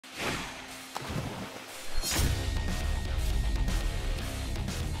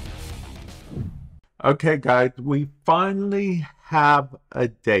Okay, guys, we finally have a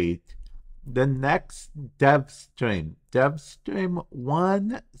date. The next Devstream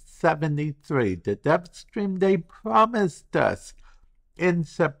 173, the Devstream they promised us in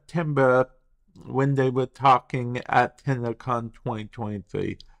September when they were talking at TennoCon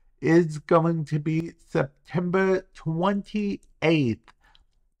 2023, is going to be September 28th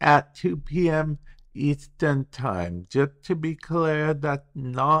at 2 p.m. Eastern Time. Just to be clear, that's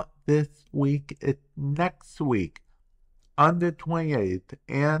not this week, it's next week on the 28th.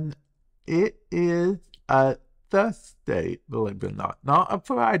 And it is a Thursday, believe it or not a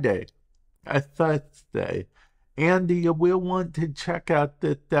Friday, a Thursday. And you will want to check out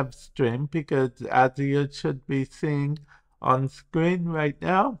the dev stream because, as you should be seeing on screen right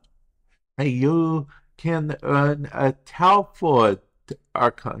now, you can earn a Tauforged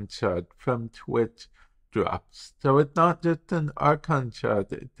Archon shard from Twitch drops. So it's not just an Archon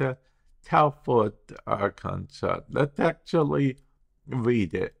shard, it's a Tauforged Archon shard. Let's actually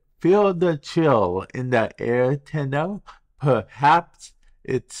read it. Feel the chill in the air, Tenno. Perhaps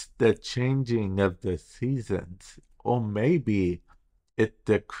it's the changing of the seasons, or maybe it's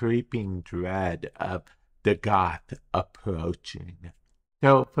the creeping dread of the goth approaching.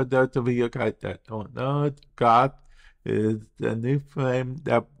 So, for those of you guys that don't know, goth is the new frame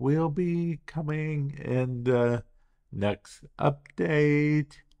that will be coming in the next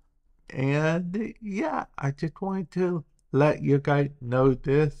update. And yeah, I just wanted to let you guys know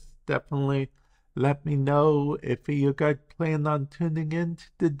this. Definitely let me know if you guys plan on tuning into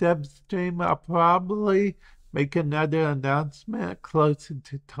the dev stream. I'll probably make another announcement closer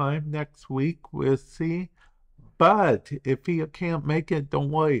to time next week. We'll see. But if you can't make it,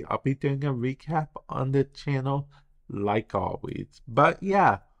 don't worry. I'll be doing a recap on the channel like always. But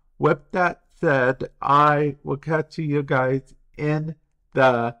yeah, with that said, I will catch you guys in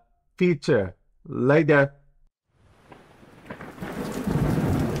the future. Later.